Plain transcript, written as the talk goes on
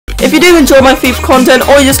If you do enjoy my FIFA content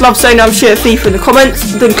or you just love saying I'm shit at FIFA in the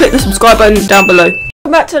comments, then click the subscribe button down below.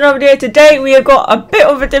 Welcome back to another video. Today we have got a bit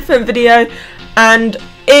of a different video, and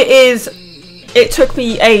it took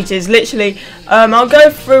me ages, literally. I'll go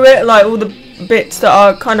through it, like all the bits that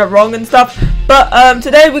are kind of wrong and stuff, but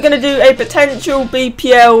today we're going to do a potential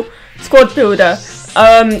BPL squad builder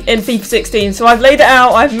in FIFA 16. So I've laid it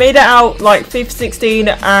out, I've made it out like FIFA 16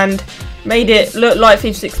 and made it look like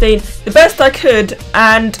FIFA 16 the best I could,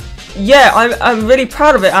 and yeah, I'm really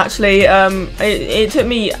proud of it actually. It took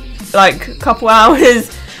me like a couple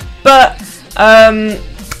hours, but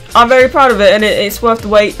I'm very proud of it, and it's worth the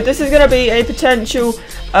wait. This is going to be a potential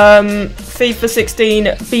FIFA 16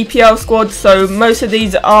 BPL squad, so most of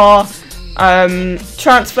these are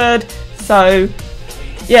transferred. So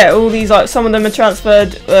yeah, all these, like some of them are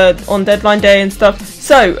transferred on deadline day and stuff.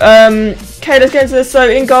 So okay, let's get into this. So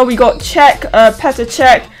in goal we got Cech, Petr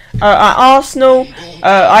Cech at Arsenal.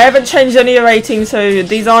 I haven't changed any of the ratings, so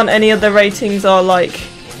these aren't any of the ratings are like,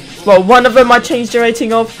 well, one of them I changed the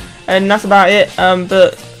rating of, and that's about it.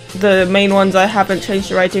 But the main ones I haven't changed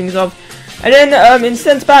the ratings of. And then in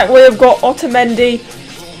centre back we have got Otamendi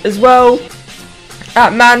as well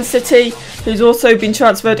at Man City, who's also been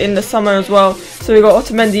transferred in the summer as well. So we've got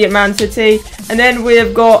Otamendi at Man City, and then we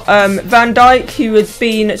have got Van Dijk, who has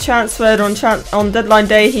been transferred on deadline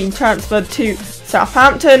day. He transferred to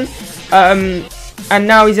Southampton, and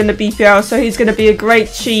now he's in the BPL, so he's going to be a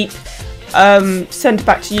great cheap centre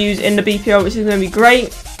back to use in the BPL, which is going to be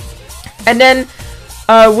great. And then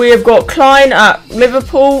we have got Klein at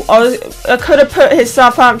Liverpool. I could have put his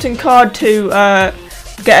Southampton card to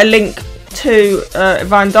get a link to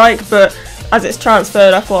Van Dijk, but as it's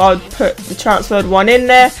transferred, I thought I would put the transferred one in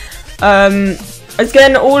there.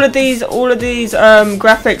 Again, all of these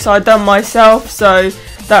graphics I've done myself, so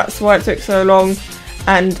that's why it took so long,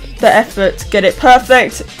 and the effort to get it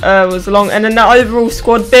perfect was long. And then the overall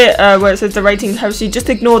squad bit where it says the rating, obviously just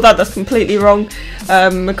ignore that. That's completely wrong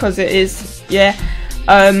because it is, yeah.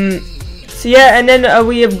 So yeah, and then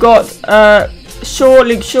we have got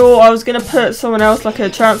Luke Shaw. I was gonna put someone else like a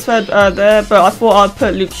transfer there, but I thought I'd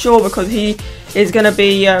put Luke Shaw because he is gonna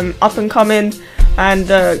be up and coming and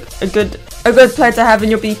a good player to have in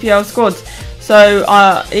your BPL squads. So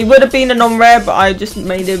he would have been a non-rare, but I just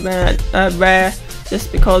made him rare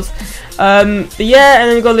just because. But yeah, and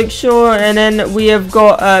then we've got Luke Shaw, and then we have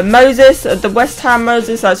got Moses, the West Ham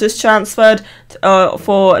Moses that's just transferred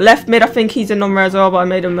for left mid. I think he's a non-rare as well, but I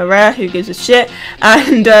made him a rare. Who gives a shit?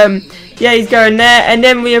 And yeah, he's going there. And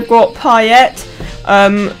then we have got Payet.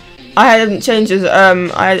 I hadn't changed his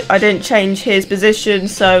I didn't change his position,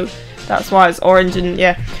 so that's why it's orange. And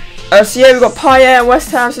yeah, so yeah, we've got Payet at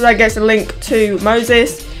West Ham, so that gets a link to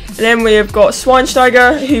Moses. And then we have got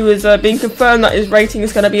Schweinsteiger, who has been confirmed that his rating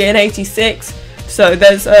is going to be an 86. So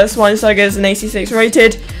there's Schweinsteiger is an 86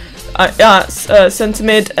 rated at centre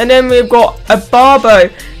mid. And then we've got Barbo,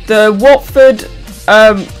 the Watford,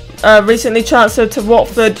 recently transferred to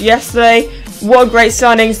Watford yesterday. What a great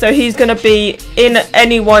signing! So he's going to be in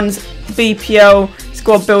anyone's BPL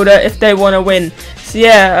squad builder if they want to win. So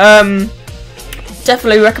yeah,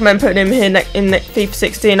 definitely recommend putting him here in FIFA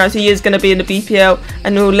 16, as he is going to be in the BPL,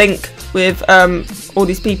 and we'll link with all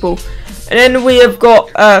these people. And then we have got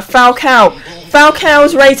Falcao.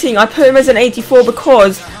 Falcao's rating, I put him as an 84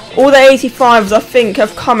 because all the 85s I think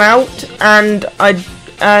have come out, and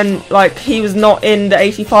like he was not in the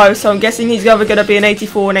 85, so I'm guessing he's either going to be an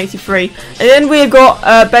 84 and 83. And then we've got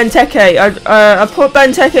Benteke. I put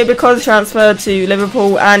Benteke because transferred to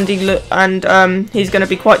Liverpool, and he's going to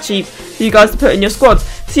be quite cheap for you guys to put in your squads.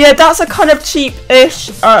 So yeah, that's a kind of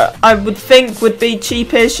cheap-ish, I would think would be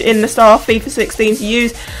cheapish in the style of FIFA 16 to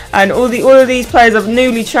use. And all of these players are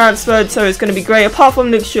newly transferred, so it's going to be great, apart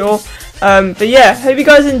from Luke Shaw. But yeah, hope you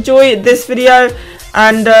guys enjoyed this video,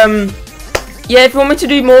 and yeah, if you want me to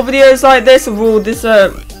do more videos like this of all this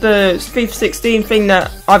the FIFA 16 thing that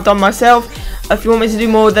I've done myself, if you want me to do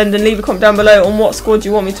more, then leave a comment down below on what squad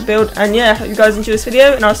you want me to build. And yeah, hope you guys enjoy this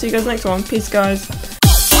video, and I'll see you guys next one. Peace, guys.